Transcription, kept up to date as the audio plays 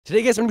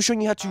Today, guys, I'm going to be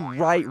showing you how to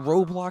write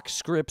Roblox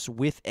scripts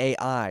with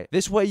AI.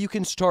 This way, you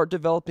can start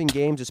developing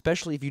games,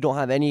 especially if you don't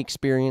have any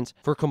experience,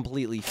 for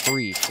completely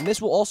free. And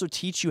this will also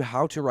teach you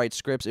how to write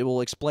scripts. It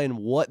will explain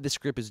what the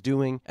script is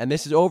doing. And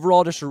this is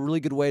overall just a really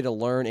good way to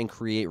learn and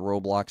create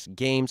Roblox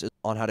games,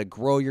 on how to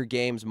grow your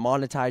games,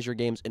 monetize your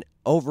games, and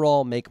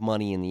overall make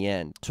money in the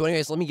end. So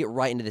anyways, let me get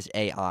right into this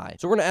AI.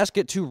 So we're going to ask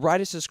it to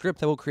write us a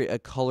script that will create a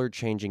color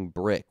changing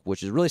brick,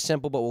 which is really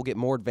simple, but we'll get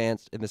more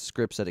advanced in the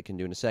scripts that it can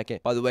do in a second.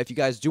 By the way, if you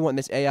guys do want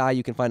this AI,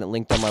 you can find it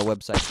linked on my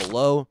website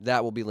below.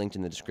 That will be linked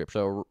in the description.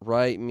 So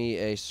write me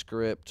a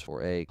script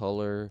for a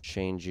color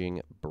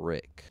changing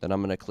brick. Then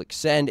I'm going to click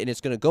send, and it's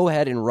going to go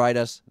ahead and write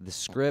us the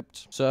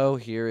script. So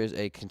here is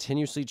a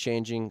continuously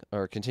change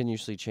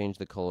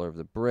the color of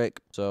the brick.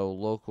 So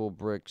local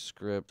brick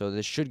script. So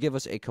this should give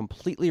us a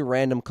completely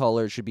random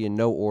color. It should be in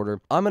no order.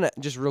 I'm going to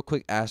just real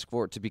quick ask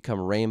for it to become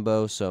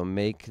rainbow. So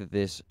make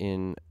this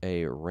in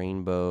a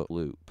rainbow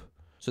loop.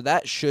 So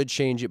that should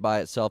change it by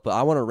itself, but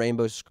I want a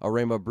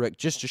rainbow brick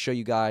just to show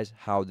you guys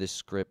how this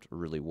script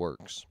really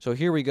works. So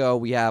here we go.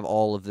 We have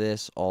all of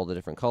this, all the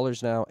different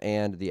colors now,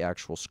 and the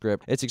actual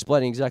script. It's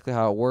explaining exactly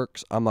how it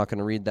works. I'm not going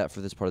to read that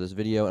for this part of this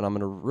video, and I'm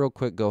going to real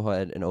quick go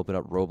ahead and open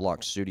up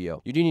Roblox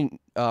Studio. You do need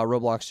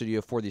Roblox Studio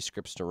for these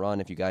scripts to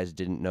run, if you guys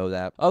didn't know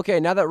that.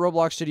 Okay, now that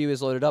Roblox Studio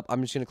is loaded up,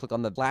 I'm just going to click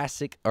on the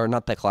classic, or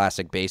not the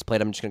classic base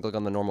plate. I'm just going to click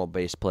on the normal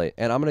base plate,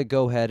 and I'm going to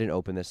go ahead and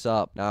open this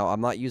up. Now,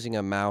 I'm not using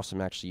a mouse.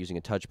 I'm actually using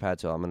a touchpad,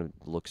 so I'm going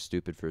to look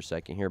stupid for a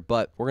second here,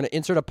 but we're going to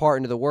insert a part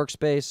into the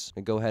workspace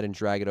and go ahead and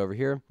drag it over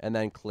here, and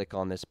then click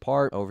on this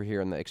part over here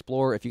in the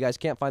Explorer. If you guys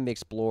can't find the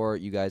Explorer,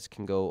 you guys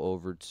can go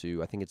over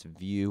to, I think it's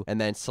View, and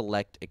then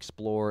select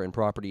Explorer and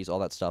Properties, all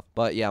that stuff.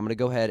 But yeah, I'm going to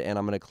go ahead and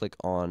I'm going to click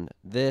on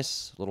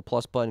this little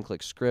plus button,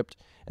 click Script,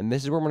 and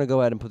this is where I'm going to go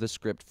ahead and put the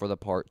script for the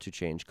part to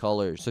change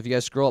colors. So if you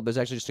guys scroll up, there's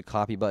actually just a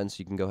copy button, so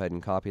you can go ahead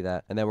and copy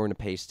that, and then we're going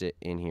to paste it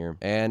in here.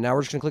 And now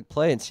we're just going to click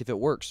play and see if it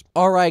works.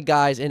 All right,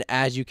 guys, and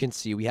as you can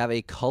see, we have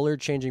a color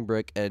changing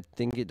brick. I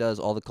think it does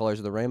all the colors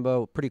of the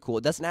rainbow. Pretty cool.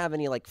 It doesn't have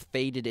any like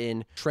faded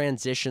in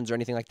transitions or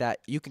anything like that.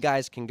 You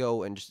guys can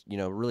go and just,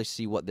 really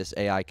see what this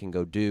AI can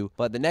go do.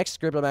 But the next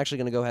script, I'm actually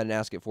going to go ahead and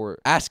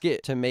ask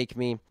it to make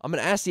me. I'm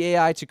going to ask the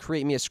AI to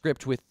create me a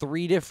script with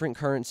 3 different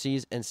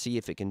currencies and see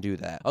if it can do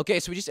that. Okay,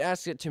 so we just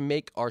asked it to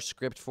make our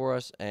script for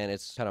us, and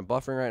it's kind of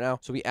buffering right now.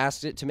 So we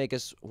asked it to make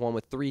us one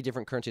with 3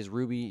 different currencies: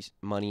 ruby,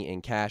 money,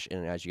 and cash.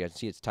 And as you guys can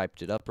see, it's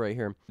typed it up right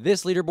here.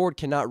 This leaderboard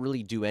cannot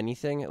really do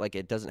anything. Like,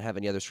 it doesn't have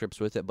any other scripts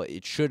with it, but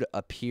it should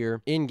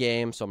appear in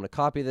game. So I'm going to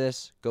copy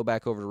this, go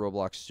back over to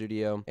Roblox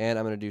Studio, and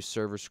I'm going to do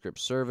server script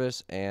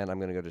service, and I'm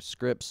going to go to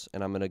scripts,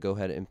 and I'm going to go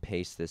ahead and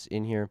paste this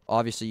in here.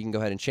 Obviously, you can go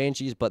ahead and change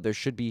these, but there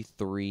should be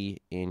 3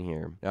 in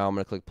here. Now I'm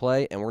going to click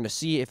play, and we're going to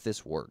see if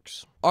this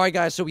works. All right,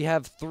 guys, so we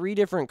have 3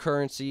 different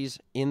currencies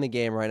in the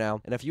game right now.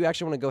 And if you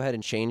actually want to go ahead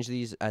and change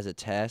these as a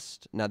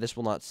test, now this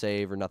will not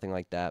save or nothing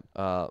like that.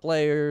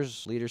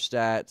 Players, leader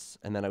stats,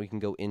 and then we can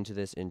go into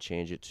this and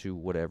change it to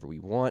whatever we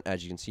want.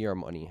 As you can see, our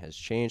money has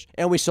changed.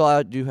 And we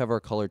still do have our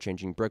color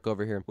changing brick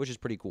over here, which is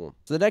pretty cool.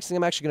 So the next thing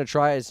I'm actually going to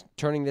try is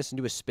turning this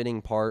into a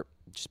spinning part,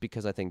 just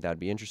because I think that'd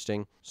be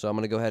interesting. So I'm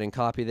going to go ahead and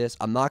copy this.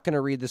 I'm not going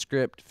to read the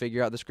script,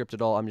 figure out the script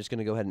at all. I'm just going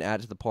to go ahead and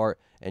add it to the part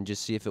and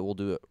just see if it will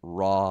do it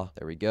raw.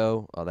 There we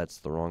go. Oh,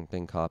 that's the wrong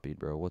thing copied,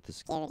 bro. What the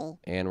security?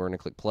 And we're going to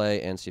click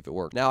play and see if it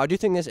works. Now, I do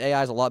think this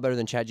AI is a lot better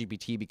than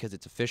ChatGPT because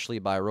it's officially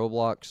by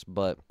Roblox,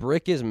 but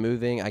brick is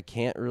moving. I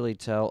can't really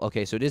tell.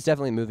 Okay, so it is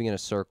definitely moving in a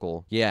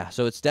circle. Yeah,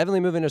 so it's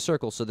definitely moving in a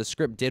circle. So the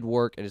script did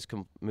work. It is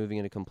moving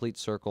in a complete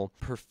circle.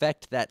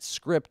 Perfect that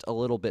script a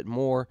little bit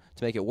more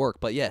to make it work.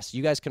 But yes,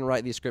 you guys can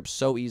write these scripts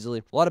so easily.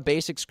 A lot of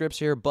basic scripts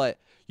here, but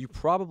you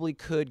probably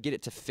could get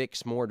it to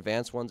fix more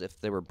advanced ones if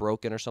they were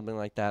broken or something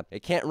like that.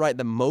 It can't write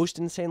the most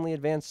insanely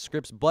advanced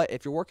scripts, but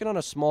if you're working on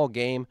a small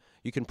game,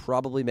 you can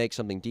probably make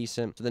something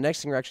decent. So the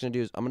next thing we're actually going to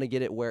do is I'm going to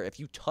get it where if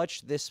you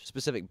touch this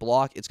specific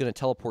block, it's going to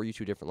teleport you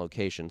to a different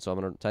location. So I'm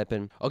going to type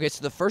in. Okay,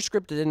 so the first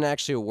script didn't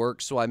actually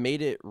work, so I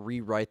made it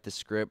rewrite the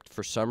script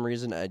for some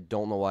reason. I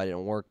don't know why it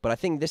didn't work, but I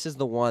think this is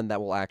the one that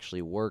will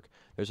actually work.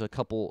 There's a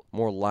couple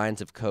more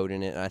lines of code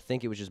in it, and I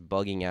think it was just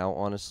bugging out,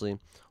 honestly,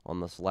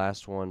 on this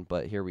last one.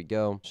 But here we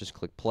go. Let's just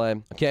click play.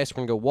 Okay, so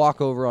we're going to go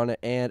walk over on it,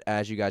 and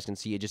as you guys can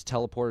see, it just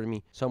teleported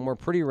me somewhere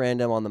pretty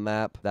random on the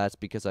map. That's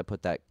because I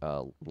put that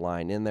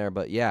line in there.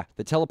 But yeah,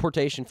 the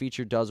teleportation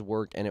feature does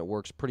work, and it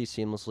works pretty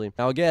seamlessly.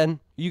 Now, again,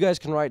 you guys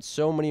can write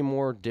so many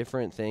more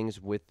different things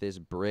with this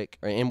brick,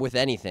 and with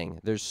anything.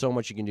 There's so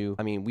much you can do.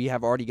 I mean, we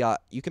have already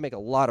got, you can make a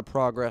lot of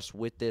progress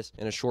with this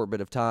in a short bit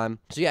of time.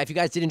 So yeah, if you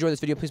guys did enjoy this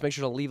video, please make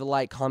sure to leave a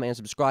like, comment, and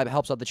subscribe. It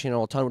helps out the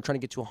channel a ton. We're trying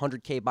to get to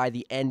 100K by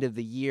the end of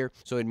the year,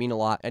 so it'd mean a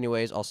lot.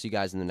 Anyways, I'll see you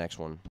guys in the next one.